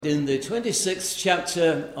In the 26th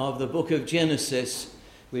chapter of the book of Genesis,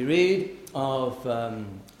 we read of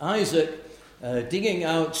Isaac digging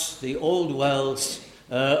out the old wells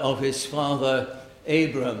of his father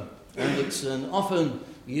Abram. And it's an often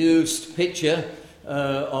used picture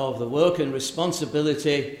of the work and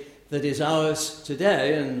responsibility that is ours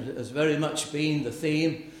today and has very much been the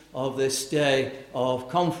theme of this day of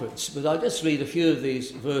conference. But I'll just read a few of these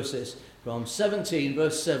verses from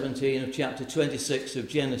verse 17 of chapter 26 of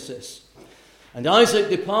Genesis. And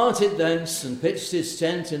Isaac departed thence and pitched his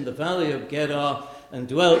tent in the valley of Gerar and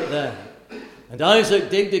dwelt there. And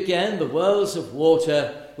Isaac digged again the wells of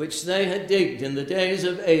water which they had digged in the days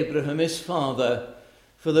of Abraham his father,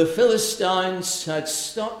 for the Philistines had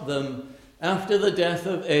stopped them after the death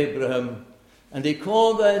of Abraham, and he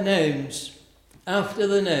called their names after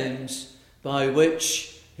the names by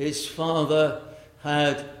which his father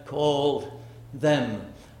had called them.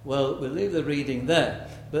 Well, we'll leave the reading there,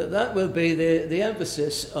 but that will be the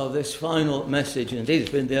emphasis of this final message. Indeed,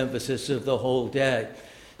 it's been the emphasis of the whole day.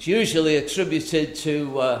 It's usually attributed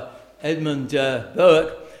to Edmund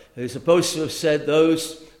Burke, who's supposed to have said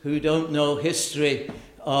those who don't know history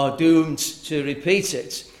are doomed to repeat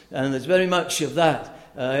it. And there's very much of that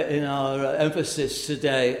in our emphasis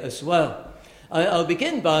today as well. I'll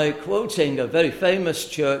begin by quoting a very famous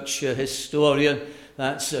church historian.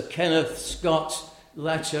 That's Kenneth Scott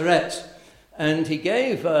Latcheret. And he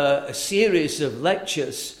gave a series of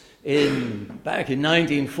lectures back in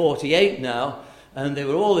 1948 now, and they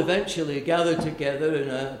were all eventually gathered together in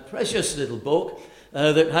a precious little book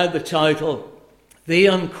that had the title, The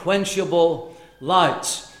Unquenchable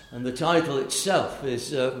Light. And the title itself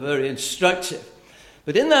is very instructive.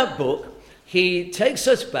 But in that book, he takes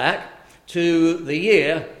us back to the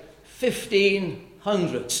year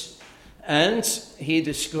 1500. And he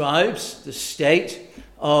describes the state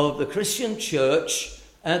of the Christian church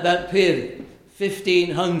at that period,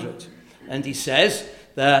 1500. And he says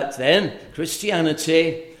that then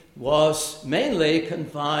Christianity was mainly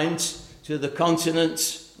confined to the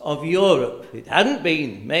continent of Europe. It hadn't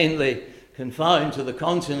been mainly confined to the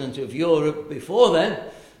continent of Europe before then,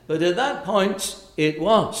 but at that point it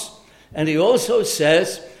was. And he also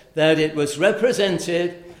says that it was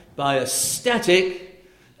represented by a static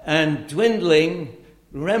and dwindling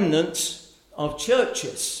remnants of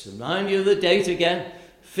churches. Remind you of the date again,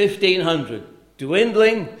 1500.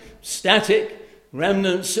 Dwindling, static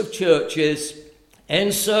remnants of churches,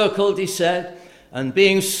 encircled, he said, and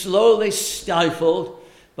being slowly stifled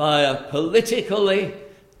by a politically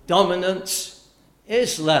dominant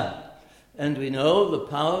Islam. And we know the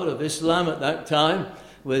power of Islam at that time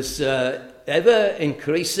was ever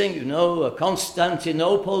increasing. You know,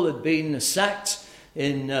 Constantinople had been sacked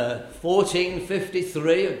in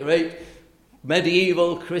 1453, a great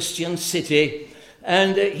medieval Christian city.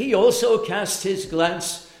 And he also cast his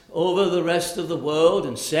glance over the rest of the world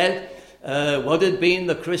and said what had been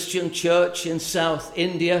the Christian church in South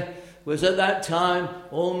India was at that time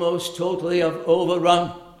almost totally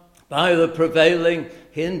overrun by the prevailing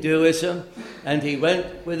Hinduism. And he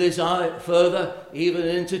went with his eye further, even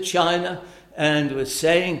into China, and was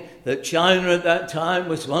saying that China at that time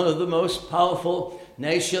was one of the most powerful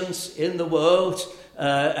nations in the world,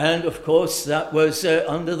 and of course that was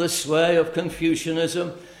under the sway of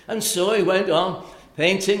Confucianism. And so he went on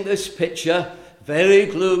painting this picture, very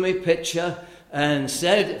gloomy picture, and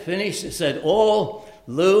said all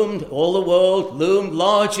the world loomed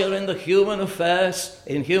larger in human affairs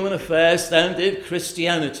than did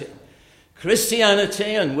Christianity.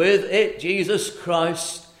 Christianity, and with it Jesus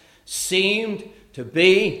Christ, seemed to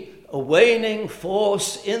be a waning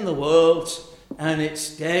force in the world, and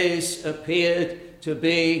its days appeared to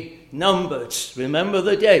be numbered. Remember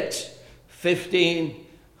the date,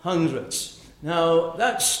 1500. Now,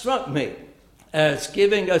 that struck me as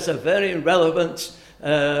giving us a very relevant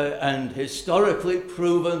and historically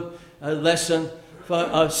proven lesson for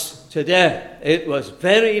us today. It was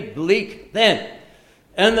very bleak then,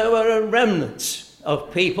 and there were a remnant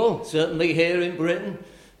of people, certainly here in Britain,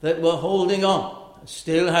 that were holding on,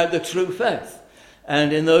 still had the true faith.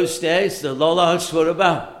 And in those days, the Lollards were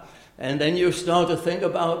about. And then you start to think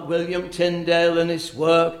about William Tyndale and his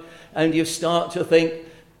work, and you start to think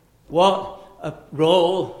what a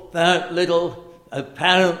role that little,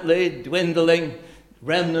 apparently dwindling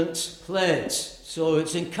remnant played. So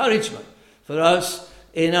it's encouragement for us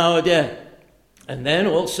in our day. And then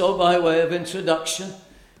also, by way of introduction,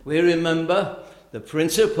 we remember the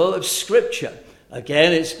principle of Scripture.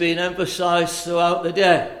 Again, it's been emphasized throughout the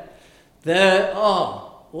day. There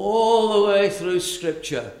are, all the way through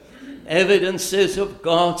Scripture, evidences of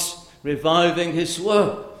God's reviving his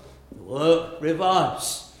work. The work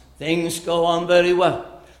revives. Things go on very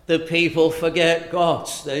well. The people forget God.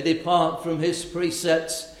 They depart from his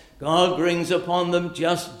precepts. God brings upon them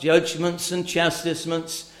just judgments and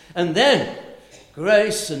chastisements. And then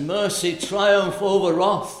grace and mercy triumph over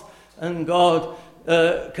wrath, and God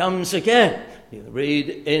comes again. You read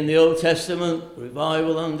in the Old Testament,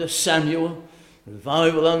 revival under Samuel,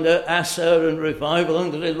 revival under Asa, and revival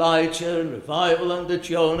under Elijah, and revival under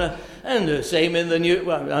Jonah, and the same in the New.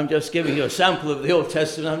 Well, I'm just giving you a sample of the Old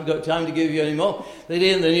Testament. I haven't got time to give you any more. But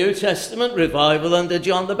in the New Testament, revival under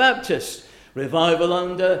John the Baptist, revival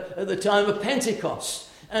at the time of Pentecost,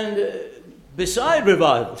 and beside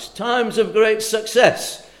revivals, times of great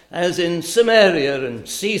success, as in Samaria and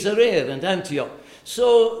Caesarea and Antioch.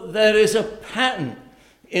 So there is a pattern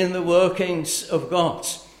in the workings of God,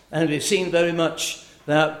 and we've seen very much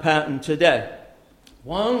that pattern today.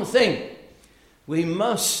 One thing we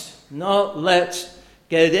must not let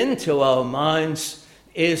get into our minds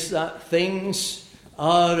is that things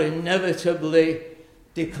are inevitably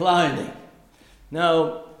declining.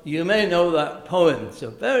 Now, you may know that poem. It's a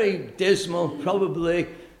very dismal, probably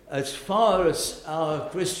as far as our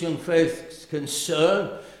Christian faith is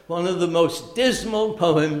concerned, one of the most dismal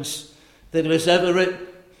poems that was ever written.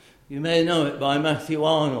 You may know it by Matthew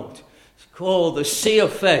Arnold. It's called The Sea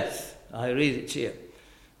of Faith. I read it here.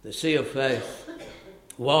 The sea of faith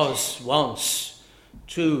was once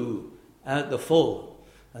true at the full,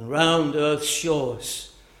 and round earth's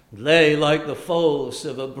shores lay like the folds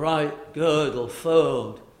of a bright girdle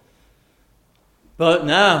furled. But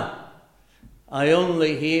now I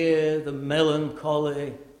only hear the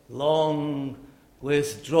melancholy, long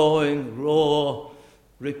withdrawing roar,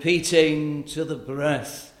 repeating to the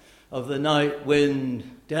breath of the night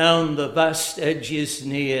wind down the vast edges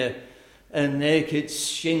near and naked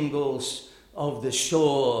shingles of the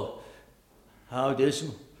shore. How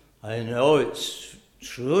dismal. I know it's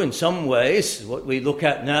true in some ways, what we look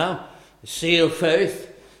at now, the sea of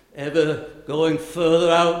faith, ever going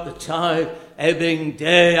further out the tide, ebbing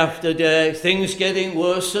day after day, things getting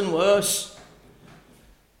worse and worse.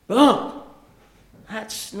 But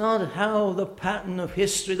that's not how the pattern of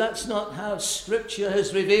history, that's not how Scripture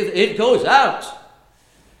has revealed it. It goes out.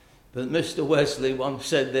 But Mr. Wesley once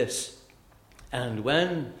said this, and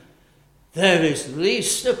when there is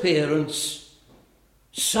least appearance,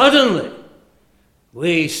 suddenly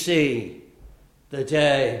we see the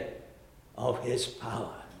day of his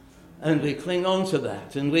power. And we cling on to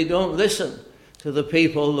that, and we don't listen to the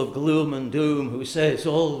people of gloom and doom who say it's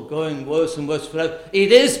all going worse and worse forever.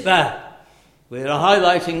 It is bad. We're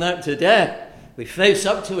highlighting that today. We face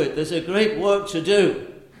up to it. There's a great work to do.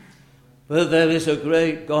 But there is a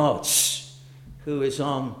great God who is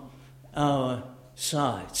on our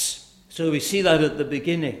sides. So we see that at the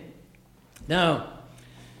beginning. Now,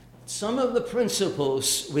 some of the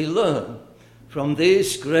principles we learn from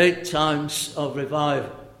these great times of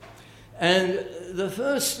revival. And the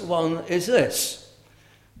first one is this: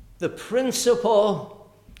 the principle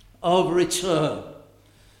of return.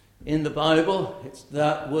 In the Bible,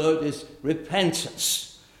 that word is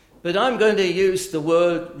repentance. But I'm going to use the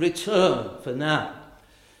word return for now,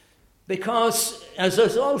 because, as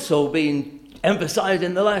has also been emphasized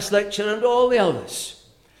in the last lecture and all the others,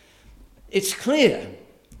 it's clear,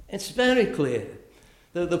 it's very clear,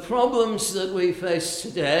 that the problems that we face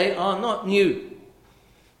today are not new.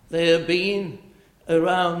 They have been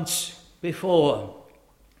around before.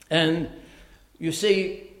 And you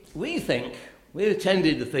see, we're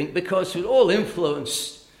tended to think, because we're all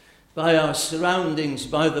influenced by our surroundings,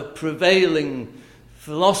 by the prevailing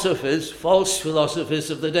philosophers, false philosophies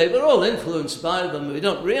of the day. We're all influenced by them, we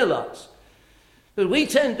don't realize. But we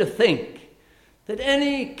tend to think that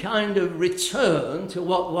any kind of return to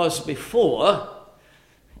what was before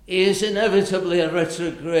is inevitably a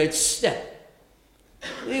retrograde step.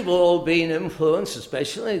 We've all been influenced,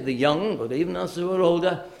 especially the young, but even as they were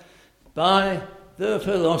older, by the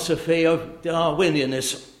philosophy of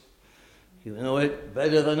Darwinianism. You know it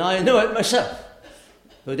better than I know it myself.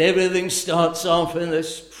 But everything starts off in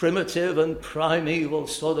this primitive and primeval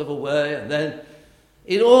sort of a way, and then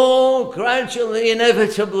it all gradually,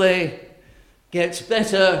 inevitably gets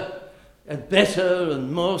better and better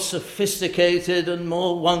and more sophisticated and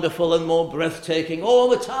more wonderful and more breathtaking all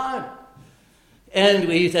the time. And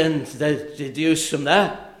we then deduce from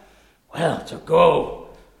that, well, to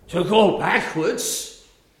go backwards,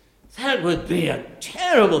 that would be a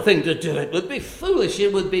terrible thing to do. It would be foolish.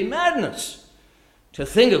 It would be madness to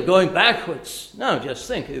think of going backwards. Now, just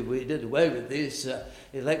think if we did away with these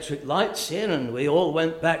electric lights here and we all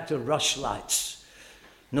went back to rush lights.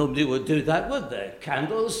 Nobody would do that, would they?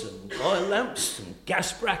 Candles and oil lamps and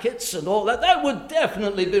gas brackets and all that. That would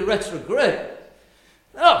definitely be retrograde.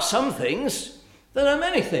 There are some things, there are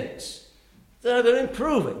many things that are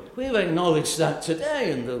improving. We've acknowledged that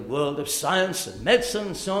today in the world of science and medicine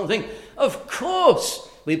and so on. Of course,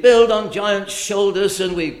 we build on giant shoulders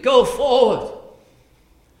and we go forward.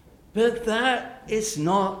 But that is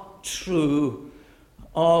not true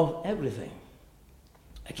of everything.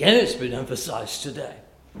 Again, it's been emphasized today.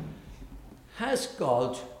 Has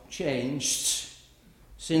God changed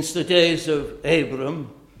since the days of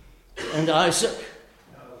Abram and Isaac?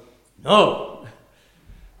 No.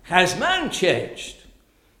 Has man changed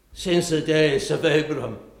since the days of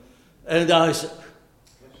Abram and Isaac?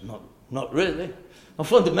 Not really. Well,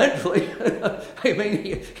 fundamentally, I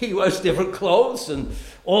mean, he wears different clothes and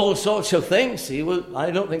all sorts of things.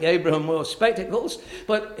 I don't think Abraham wore spectacles,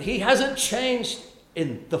 but he hasn't changed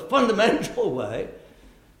in the fundamental way.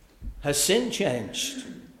 Has sin changed?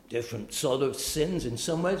 Different sort of sins in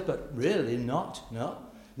some ways, but really not. No.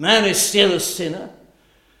 Man is still a sinner.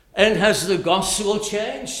 And has the gospel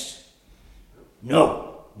changed?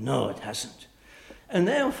 No, it hasn't. And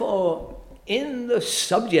therefore, in the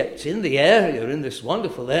subject, in the area, in this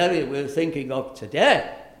wonderful area we're thinking of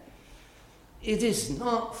today, it is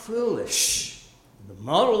not foolish. In the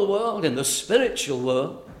moral world, in the spiritual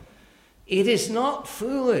world, it is not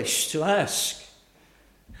foolish to ask,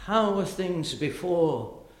 how were things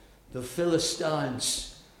before the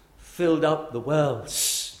Philistines filled up the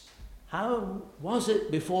wells? How was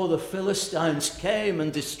it before the Philistines came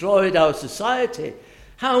and destroyed our society?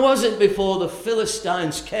 How was it before the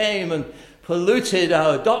Philistines came and polluted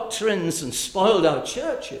our doctrines and spoiled our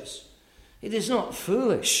churches? It is not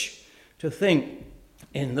foolish to think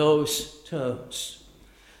in those terms.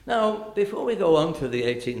 Now, before we go on to the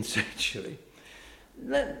 18th century,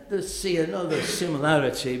 let us see another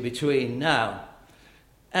similarity between now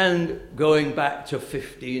and going back to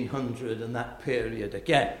 1500 and that period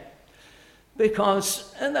again.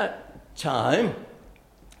 Because at that time,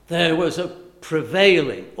 there was a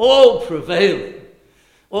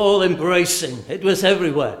all embracing, it was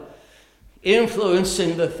everywhere,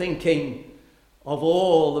 influencing the thinking of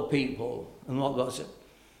all the people. And what was it?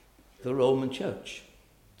 The Roman Church.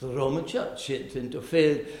 The Roman Church. It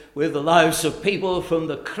interfered with the lives of people from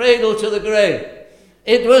the cradle to the grave.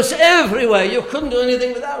 It was everywhere. You couldn't do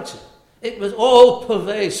anything without it. It was all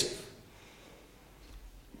pervasive.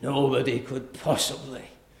 Nobody could possibly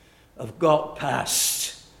have got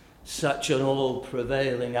past such an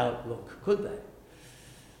all-prevailing outlook, could they?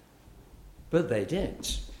 But they did.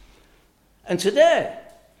 And today,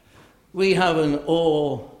 we have an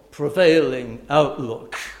all-prevailing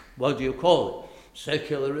outlook. What do you call it?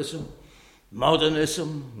 Secularism,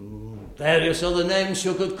 modernism, various other names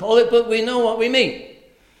you could call it, but we know what we mean.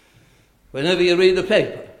 Whenever you read the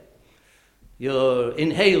paper, you're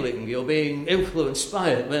inhaling, you're being influenced by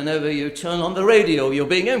it. Whenever you turn on the radio, you're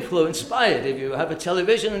being influenced by it. If you have a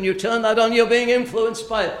television and you turn that on, you're being influenced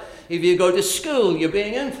by it. If you go to school, you're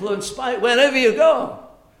being influenced by it. Wherever you go,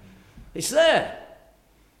 it's there.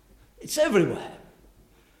 It's everywhere.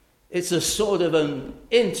 It's a sort of an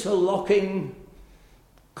interlocking,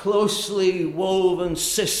 closely woven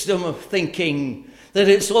system of thinking that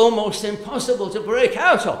it's almost impossible to break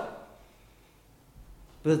out of.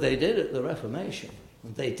 But they did it at the Reformation.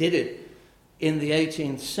 And they did it in the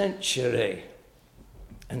 18th century.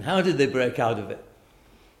 And how did they break out of it?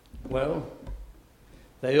 Well,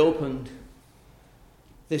 they opened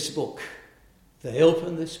this book. And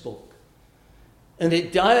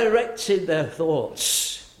it directed their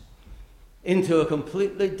thoughts into a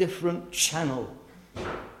completely different channel,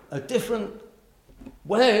 a different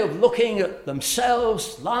way of looking at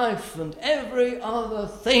themselves, life, and every other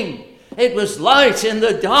thing. It was light in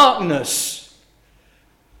the darkness.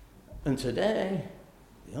 And today,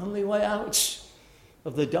 the only way out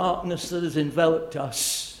of the darkness that has enveloped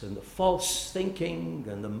us, and the false thinking,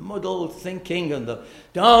 and the muddled thinking, and the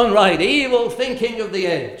downright evil thinking of the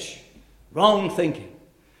age, wrong thinking,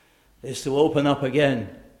 is to open up again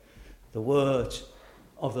the word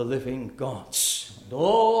of the living God. And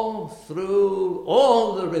all through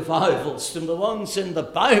all the revivals, from the ones in the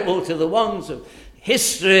Bible to the ones of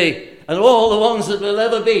history and all the ones that will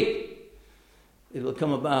ever be, it will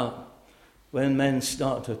come about when men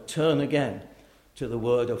start to turn again to the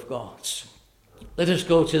word of God. Let us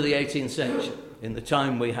go to the 18th century in the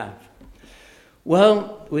time we have.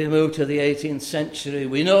 Well, we move to the 18th century.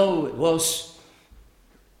 We know it was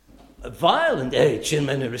a violent age in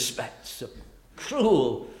many respects, a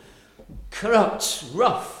cruel, corrupt,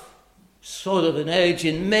 rough sort of an age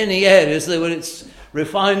in many areas. There were its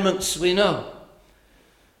refinements, we know.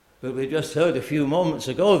 But we just heard a few moments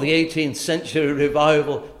ago, the 18th century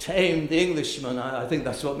revival tamed the Englishman. I think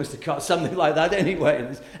that's what Mr. Carr, something like that anyway.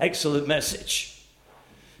 It's excellent message.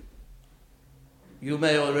 You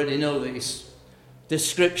may already know these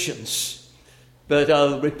descriptions, but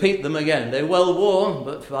I'll repeat them again. They're well worn,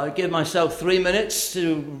 but if I give myself 3 minutes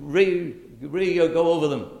to go over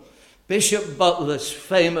them. Bishop Butler's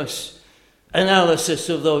famous analysis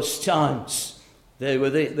of those times.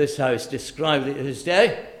 This house described it as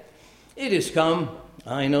day. It has come,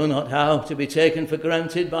 I know not how, to be taken for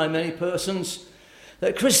granted by many persons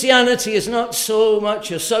that Christianity is not so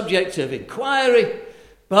much a subject of inquiry,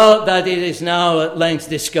 but that it is now at length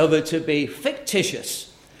discovered to be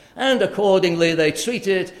fictitious. And accordingly they treat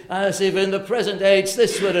it as if in the present age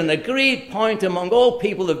this were an agreed point among all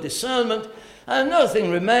people of discernment, and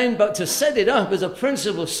nothing remained but to set it up as a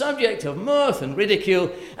principal subject of mirth and ridicule,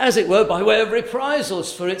 as it were by way of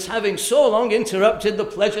reprisals for its having so long interrupted the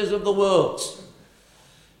pleasures of the world.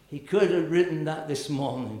 He could have written that this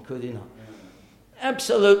morning, could he not?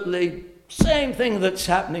 Absolutely same thing that's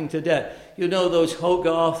happening today. You know those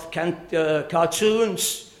Hogarth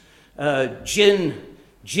cartoons,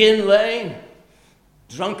 Gin Lane,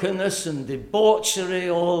 drunkenness and debauchery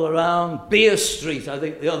all around. Beer Street, I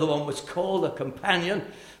think the other one was called, a companion.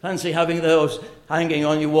 Fancy having those hanging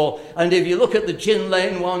on your wall. And if you look at the Gin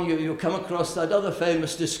Lane one, you'll come across that other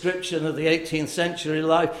famous description of the 18th century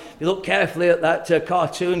life. If you look carefully at that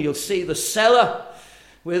cartoon, you'll see the cellar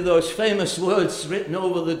with those famous words written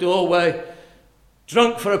over the doorway: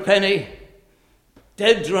 drunk for a penny,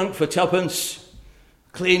 dead drunk for twopence,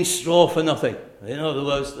 clean straw for nothing. In other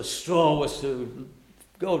words, the straw was to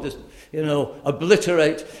go to,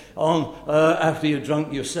 obliterate on after you're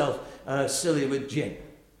drunk yourself, silly with gin.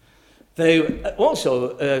 They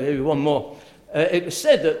also, one more, it was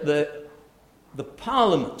said that the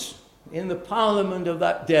Parliament, in the Parliament of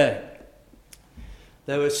that day,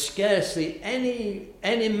 there was scarcely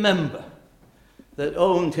any member that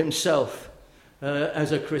owned himself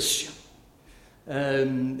as a Christian.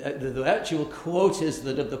 The actual quote is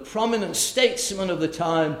that of the prominent statesmen of the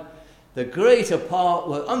time, the greater part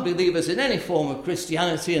were unbelievers in any form of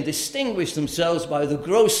Christianity and distinguished themselves by the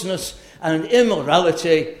grossness and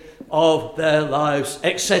immorality of their lives,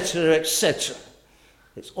 etc., etc.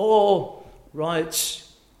 It's all right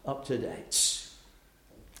up to date.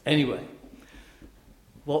 Anyway,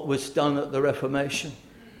 what was done at the Reformation,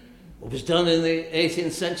 what was done in the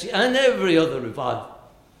 18th century and every other revival,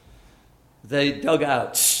 they dug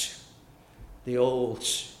out the old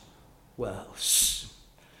wells.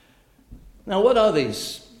 Now, what are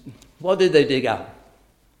these? What did they dig out?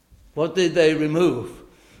 What did they remove?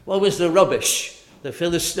 What was the rubbish the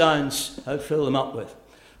Philistines had filled them up with?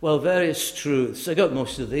 Well, various truths. I got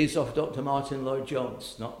most of these off Dr. Martin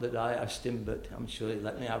Lloyd-Jones. Not that I asked him, but I'm sure he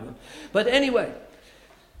let me have them. But anyway,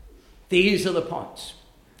 these are the points.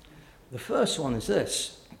 The first one is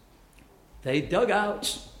this. They dug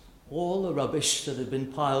out all the rubbish that had been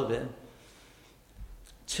piled in,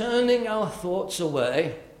 turning our thoughts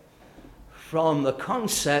away from the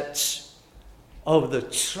concepts of the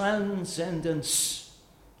transcendence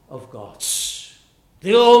of God,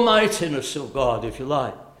 the almightiness of God, if you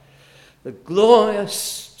like, the glorious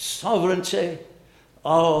sovereignty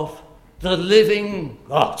of the living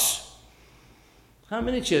God. How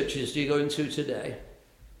many churches do you go into today,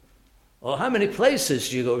 or how many places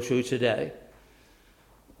do you go to today,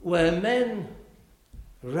 where men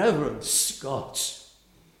reverence God,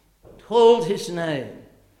 hold his name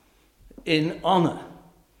in honor,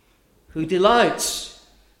 who delights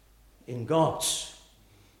in God,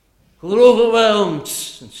 who are overwhelmed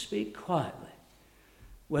and speak quietly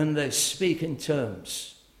when they speak in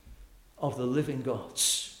terms of the living God?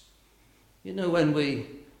 You know, when we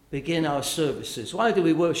begin our services, why do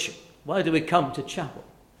we worship? Why do we come to chapel?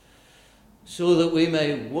 So that we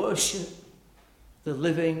may worship the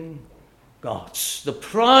living God. The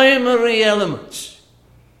primary element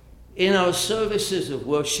in our services of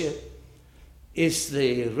worship is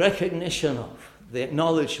the recognition of, the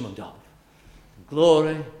acknowledgement of the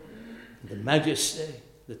glory, the majesty,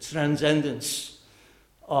 the transcendence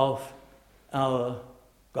of our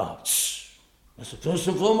God. That's the first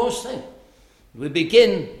and foremost thing. We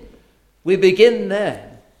begin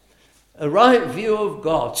there. A right view of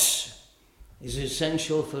God is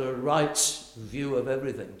essential for a right view of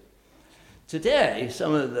everything. Today,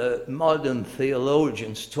 some of the modern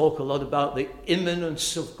theologians talk a lot about the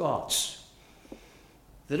immanence of God.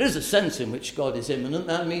 There is a sense in which God is immanent.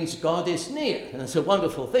 That means God is near. And it's a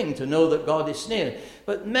wonderful thing to know that God is near.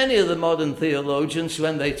 But many of the modern theologians,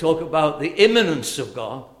 when they talk about the immanence of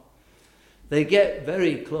God, they get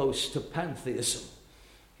very close to pantheism.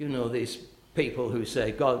 You know, these people who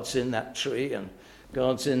say God's in that tree and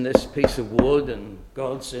God's in this piece of wood and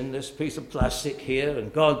God's in this piece of plastic here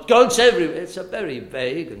and God's everywhere. It's a very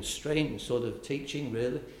vague and strange sort of teaching,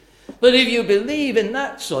 really. But if you believe in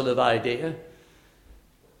that sort of idea,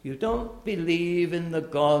 you don't believe in the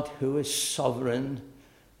God who is sovereign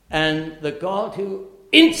and the God who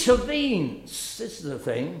intervenes. This is the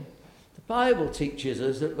thing. The Bible teaches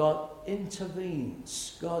us that God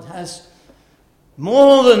intervenes. God has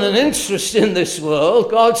more than an interest in this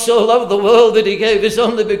world. God so loved the world that he gave his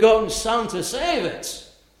only begotten Son to save it.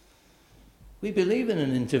 We believe in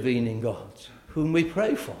an intervening God whom we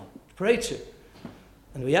pray to.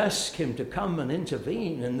 And we ask him to come and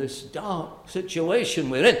intervene in this dark situation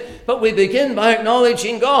we're in. But we begin by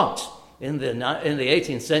acknowledging God. In the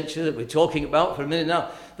 18th century that we're talking about for a minute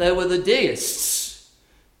now, there were the deists.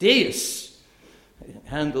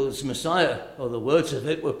 Handel's Messiah, or the words of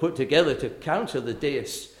it, were put together to counter the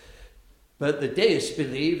deists. But the deists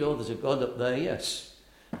believed, there's a God up there, yes.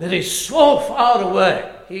 But he's so far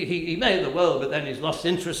away. He made the world, but then he's lost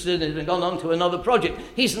interest in it and gone on to another project.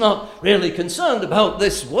 He's not really concerned about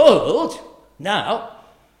this world now.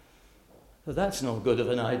 But that's no good of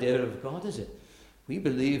an idea of God, is it? We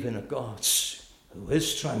believe in a God who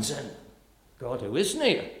is transcendent, a God who is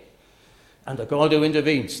near, and a God who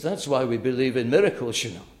intervenes. That's why we believe in miracles, you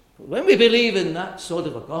know. When we believe in that sort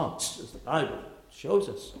of a God, as the Bible shows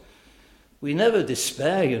us, we never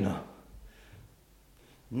despair, you know.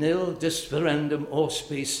 Nil disperendum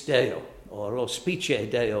auspice Deo, or auspice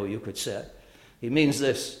Deo, you could say. He means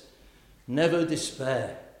this: never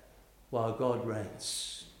despair while God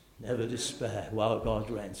reigns. Never despair while God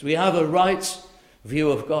reigns. We have a right view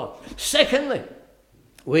of God. Secondly,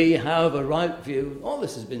 we have a right view, all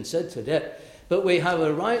this has been said today, but we have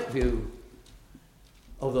a right view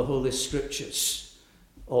of the Holy Scriptures,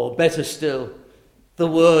 or better still, the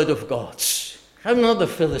Word of God. Have not the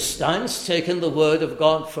Philistines taken the Word of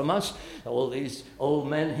God from us? All these old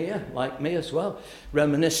men here, like me as well,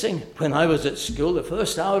 reminiscing. When I was at school, the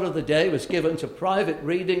first hour of the day was given to private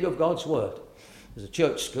reading of God's Word. It was a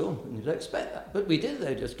church school, and you'd expect that. But we did.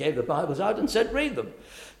 They just gave the Bibles out and said, read them.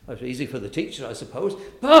 It was easy for the teacher, I suppose.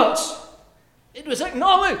 But it was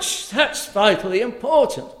acknowledged. That's vitally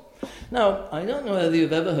important. Now, I don't know whether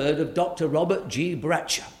you've ever heard of Dr. Robert G.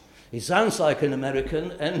 Bratcher. He sounds like an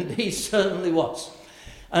American, and he certainly was.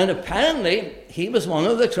 And apparently, he was one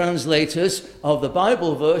of the translators of the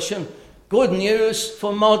Bible version, Good News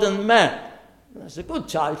for Modern Man. That's a good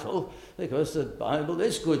title, because the Bible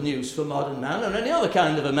is good news for modern man, or any other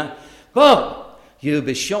kind of a man. But you'll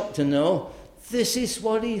be shocked to know this is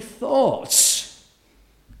what he thought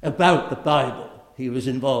about the Bible he was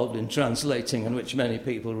involved in translating, and which many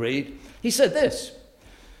people read. He said this: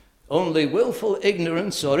 only willful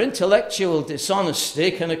ignorance or intellectual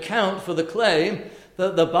dishonesty can account for the claim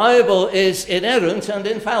that the Bible is inerrant and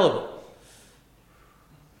infallible.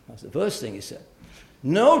 That's the first thing he said.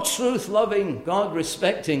 No truth-loving,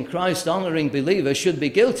 God-respecting, Christ-honoring believer should be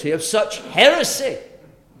guilty of such heresy.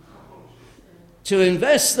 To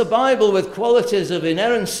invest the Bible with qualities of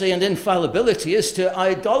inerrancy and infallibility is to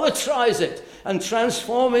idolatrize it and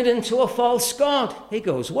transform it into a false god. He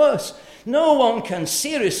goes worse. No one can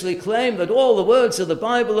seriously claim that all the words of the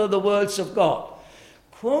Bible are the words of God.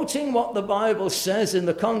 Quoting what the Bible says in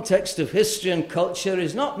the context of history and culture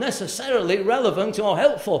is not necessarily relevant or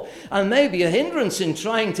helpful, and may be a hindrance in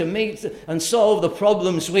trying to meet and solve the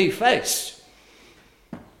problems we face.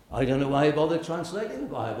 I don't know why he bothered translating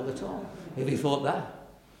the Bible at all, if he thought that.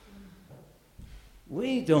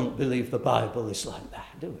 We don't believe the Bible is like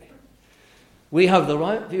that, do we? We have the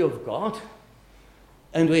right view of God,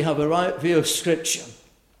 and we have a right view of Scripture.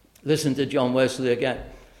 Listen to John Wesley again.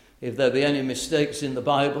 If there be any mistakes in the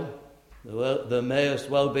Bible, there may as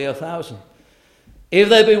well be 1,000. If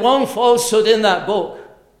there be one falsehood in that book,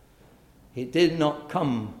 it did not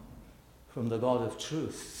come from the God of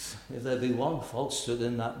truth. If there be one falsehood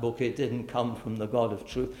in that book, it didn't come from the God of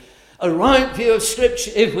truth. A right view of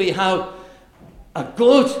Scripture, if we have a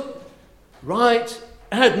good, right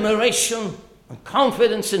admiration and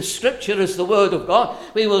confidence in Scripture as the Word of God,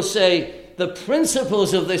 we will say, the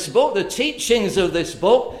principles of this book, the teachings of this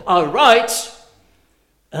book are right,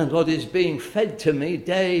 and what is being fed to me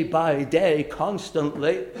day by day,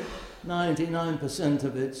 constantly, 99%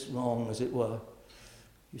 of it's wrong, as it were.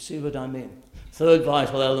 You see what I mean? Third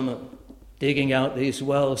vital element, digging out these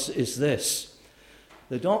wells, is this: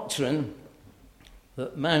 the doctrine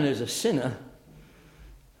that man is a sinner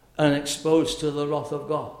and exposed to the wrath of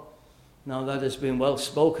God. Now, that has been well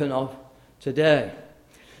spoken of today.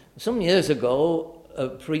 Some years ago, a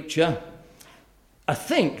preacher I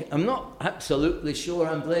think, I'm not absolutely sure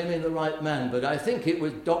I'm blaming the right man, but I think it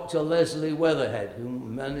was Dr. Leslie Weatherhead,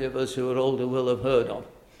 whom many of us who are older will have heard of.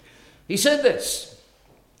 He said this: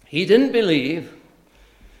 he didn't believe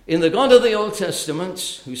in the God of the Old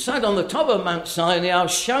Testament who sat on the top of Mount Sinai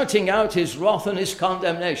shouting out his wrath and his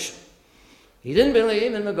condemnation. He didn't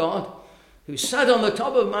believe in the God who sat on the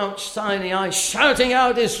top of Mount Sinai shouting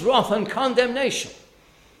out his wrath and condemnation.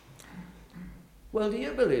 Well, do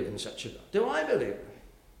you believe in such a God? Do I believe?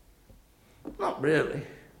 Not really.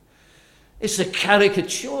 It's a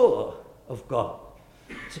caricature of God.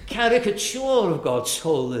 It's a caricature of God's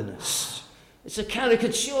holiness. It's a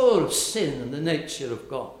caricature of sin and the nature of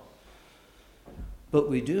God. But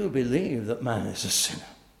we do believe that man is a sinner.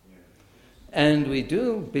 And we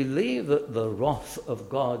do believe that the wrath of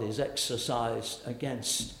God is exercised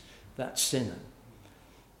against that sinner.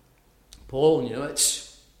 Paul knew it.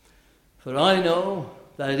 For I know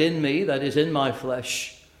that in me, that is in my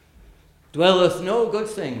flesh, dwelleth no good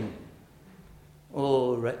thing.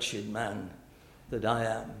 O wretched man that I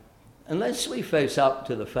am. Unless we face up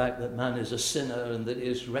to the fact that man is a sinner and that he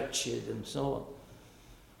is wretched and so on,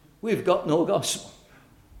 we've got no gospel.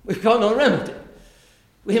 We've got no remedy.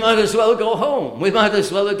 We might as well go home. We might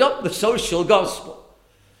as well adopt the social gospel.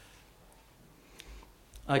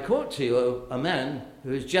 I quote to you a man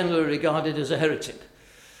who is generally regarded as a heretic.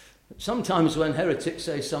 Sometimes when heretics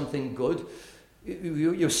say something good,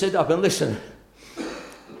 you sit up and listen.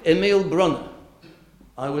 Emil Brunner.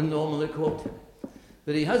 I wouldn't normally quote him.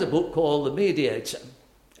 But he has a book called The Mediator.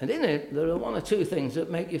 And in it, there are one or two things that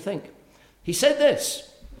make you think. He said this.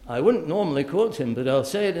 I wouldn't normally quote him, but I'll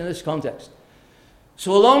say it in this context.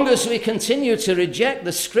 So long as we continue to reject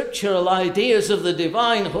the scriptural ideas of the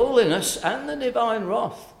divine holiness and the divine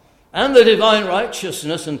wrath and the divine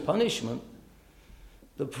righteousness and punishment,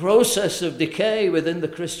 the process of decay within the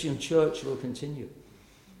Christian church will continue.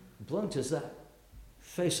 Blunt as that.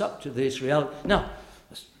 Face up to this reality. Now,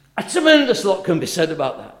 a tremendous lot can be said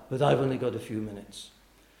about that, but I've only got a few minutes.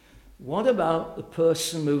 What about the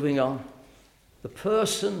person, moving on, the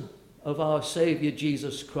person of our Saviour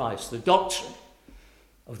Jesus Christ, the doctrine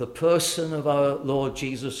of the person of our Lord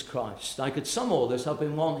Jesus Christ? I could sum all this up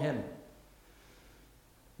in one hymn.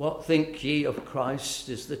 What think ye of Christ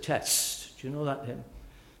is the test. Do you know that hymn?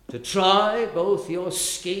 To try both your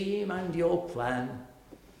scheme and your plan.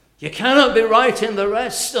 You cannot be right in the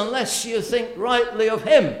rest unless you think rightly of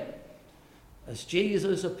him. As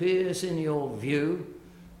Jesus appears in your view,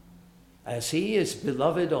 as he is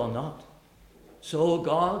beloved or not, so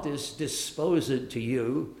God is disposed to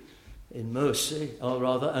you in mercy, or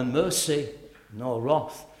rather, and mercy nor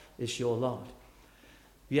wrath is your lot.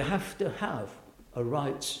 You have to have a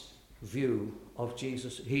right view of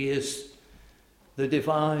Jesus. He is the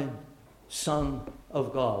divine Son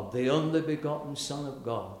of God, the only begotten Son of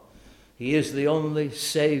God. He is the only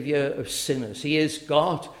Saviour of sinners. He is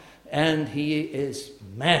God and he is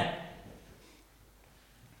man.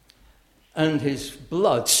 And his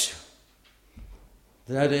blood,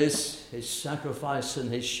 that is, his sacrifice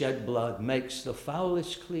and his shed blood, makes the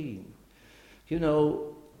foulest clean. You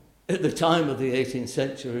know, at the time of the 18th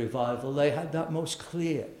century revival, they had that most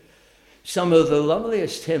clear. Some of the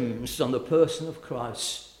loveliest hymns on the person of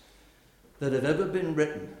Christ that have ever been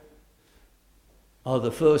written are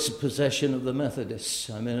the first possession of the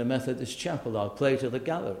Methodists. I'm in a Methodist chapel. I'll play to the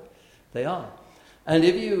gallery. They are. And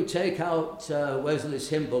if you take out Wesley's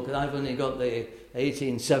hymn book, and I've only got the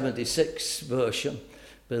 1876 version,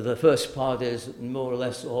 but the first part is more or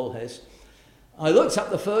less all his. I looked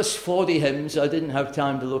up the first 40 hymns. I didn't have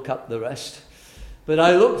time to look up the rest. But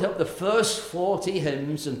I looked up the first 40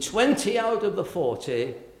 hymns, and 20 out of the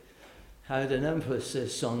 40 had an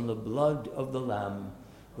emphasis on the blood of the Lamb,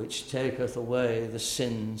 which taketh away the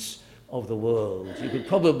sins of the world. You could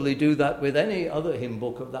probably do that with any other hymn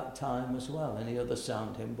book of that time as well, any other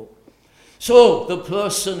sound hymn book. So, the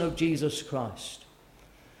person of Jesus Christ.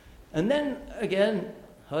 And then, again,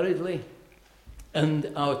 hurriedly,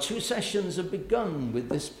 and our 2 sessions have begun with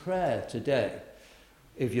this prayer today,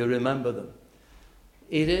 if you remember them.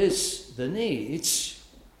 It is the needs,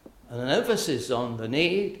 and an emphasis on the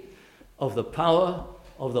need of the power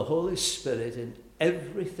of the Holy Spirit in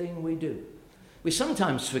everything we do. We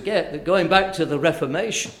sometimes forget that going back to the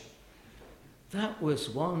Reformation, that was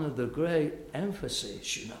one of the great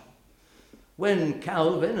emphases, you know. When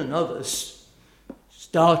Calvin and others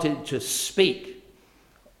started to speak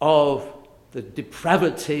of the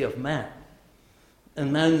depravity of man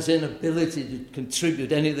and man's inability to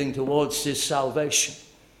contribute anything towards his salvation,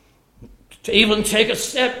 to even take a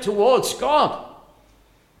step towards God,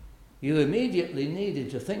 you immediately needed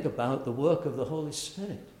to think about the work of the Holy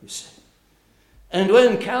Spirit, you see. And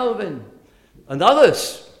when Calvin and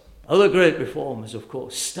others, other great reformers, of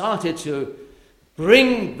course, started to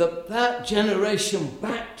bring that generation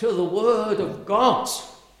back to the Word of God,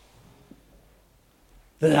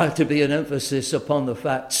 there had to be an emphasis upon the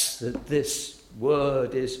fact that this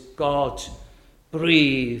Word is God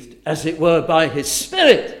breathed, as it were, by His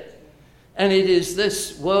Spirit. And it is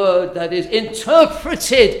this Word that is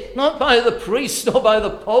interpreted not by the priest or by the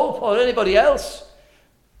Pope or anybody else,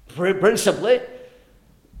 principally,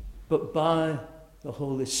 but by the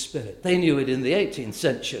Holy Spirit. They knew it in the 18th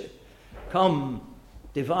century. Come,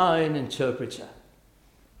 divine interpreter,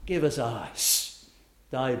 give us eyes,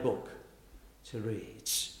 thy book to read.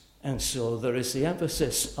 And so there is the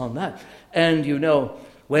emphasis on that. And you know,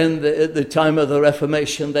 when at the time of the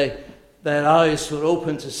Reformation, their eyes were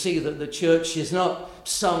open to see that the church is not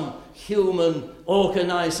some human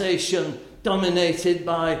organization dominated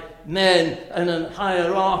by men and a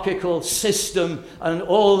hierarchical system and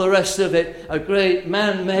all the rest of it, a great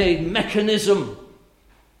man-made mechanism.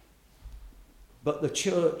 But the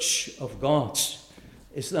church of God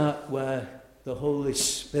is that where the Holy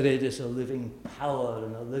Spirit is a living power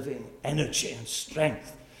and a living energy and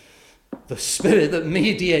strength. The Spirit that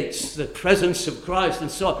mediates the presence of Christ.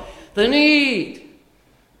 And so the need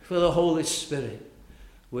for the Holy Spirit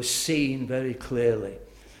was seen very clearly.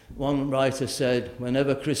 One writer said,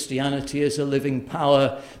 whenever Christianity is a living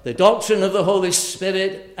power, the doctrine of the Holy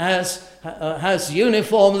Spirit has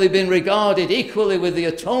uniformly been regarded equally with the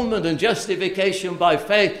atonement and justification by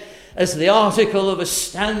faith as the article of a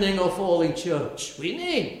standing or falling church. We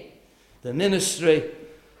need the ministry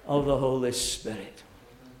of the Holy Spirit.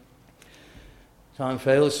 Time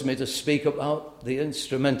fails me to speak about the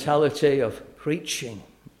instrumentality of preaching,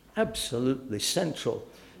 absolutely central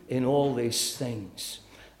in all these things.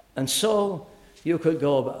 And so you could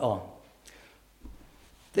go on.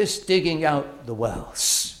 This digging out the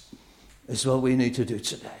wells is what we need to do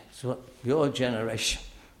today. It's what your generation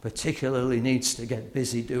particularly needs to get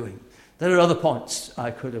busy doing. There are other points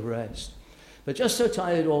I could have raised. But just to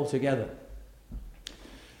tie it all together,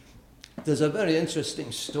 there's a very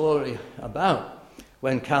interesting story about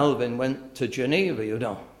when Calvin went to Geneva, you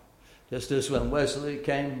know. Just as when Wesley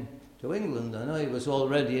came to England. I know he was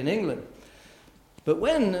already in England. But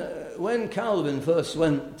when Calvin first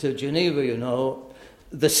went to Geneva, you know,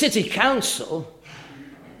 the city council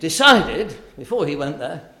decided, before he went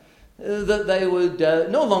there, that they would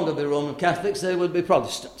no longer be Roman Catholics, they would be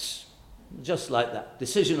Protestants. Just like that.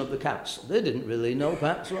 Decision of the council. They didn't really know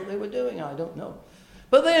perhaps what they were doing, I don't know.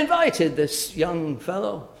 But they invited this young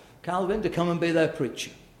fellow, Calvin, to come and be their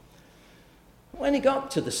preacher. When he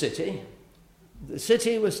got to the city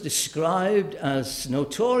was described as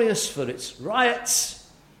notorious for its riots,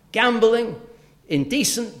 gambling,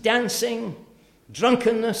 indecent dancing,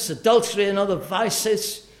 drunkenness, adultery and other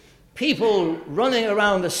vices, people running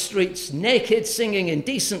around the streets naked, singing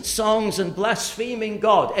indecent songs and blaspheming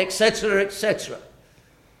God, etc., etc.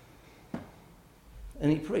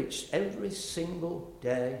 And he preached every single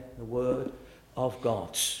day the word of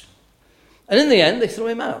God. And in the end, they threw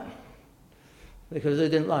him out because they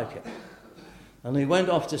didn't like it. And he went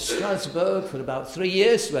off to Strasbourg for about 3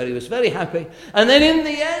 years, where he was very happy. And then in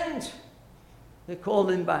the end, they called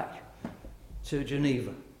him back to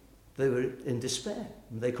Geneva. They were in despair.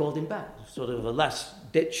 And they called him back, sort of a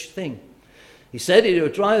last-ditch thing. He said he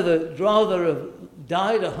would rather have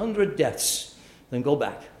died 100 deaths than go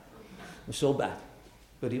back. It was so bad.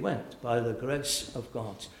 But he went by the grace of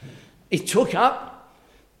God. He took up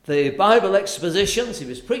the Bible expositions. He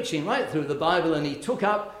was preaching right through the Bible, and he took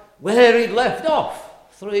up where he'd left off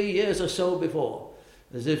 3 years or so before,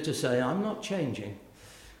 as if to say, I'm not changing.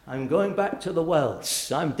 I'm going back to the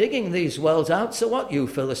wells. I'm digging these wells out, so what you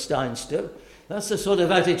Philistines do? That's the sort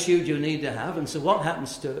of attitude you need to have, and so what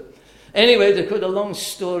happens to it? Anyway, to cut a long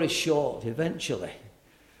story short, eventually,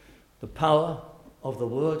 the power of the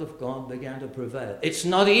Word of God began to prevail. It's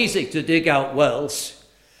not easy to dig out wells.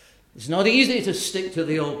 It's not easy to stick to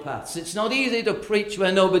the old paths. It's not easy to preach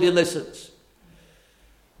where nobody listens.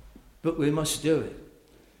 But we must do it.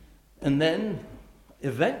 And then,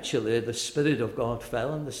 eventually, the Spirit of God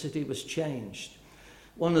fell and the city was changed.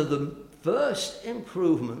 One of the first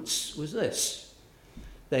improvements was this.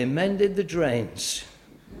 They mended the drains.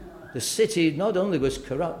 The city not only was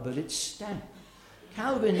corrupt, but it stank.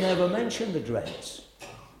 Calvin never mentioned the drains.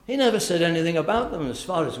 He never said anything about them as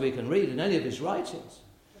far as we can read in any of his writings.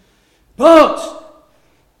 But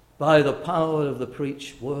by the power of the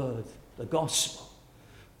preached word, the gospel,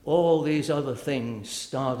 all these other things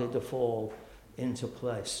started to fall into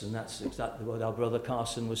place. And that's exactly what our brother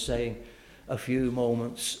Carson was saying a few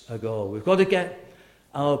moments ago. We've got to get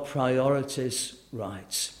our priorities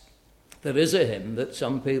right. There is a hymn that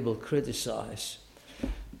some people criticize,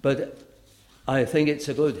 but I think it's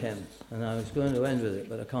a good hymn, and I was going to end with it,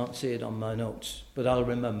 but I can't see it on my notes, but I'll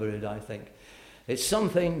remember it, I think. It's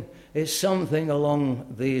something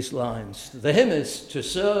along these lines. The hymn is, to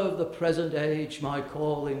serve the present age, my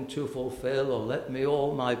calling to fulfill, or let me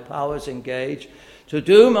all my powers engage, to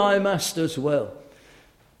do my Master's will.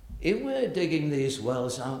 If we're digging these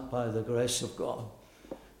wells out by the grace of God,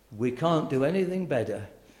 we can't do anything better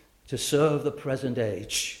to serve the present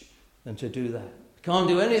age than to do that. We can't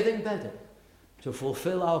do anything better to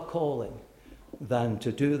fulfill our calling than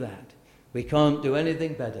to do that. We can't do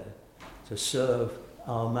anything better to serve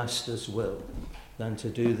our Master's will than to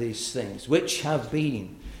do these things, which have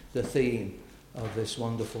been the theme of this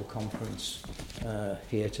wonderful conference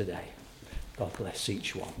here today. God bless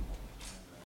each one.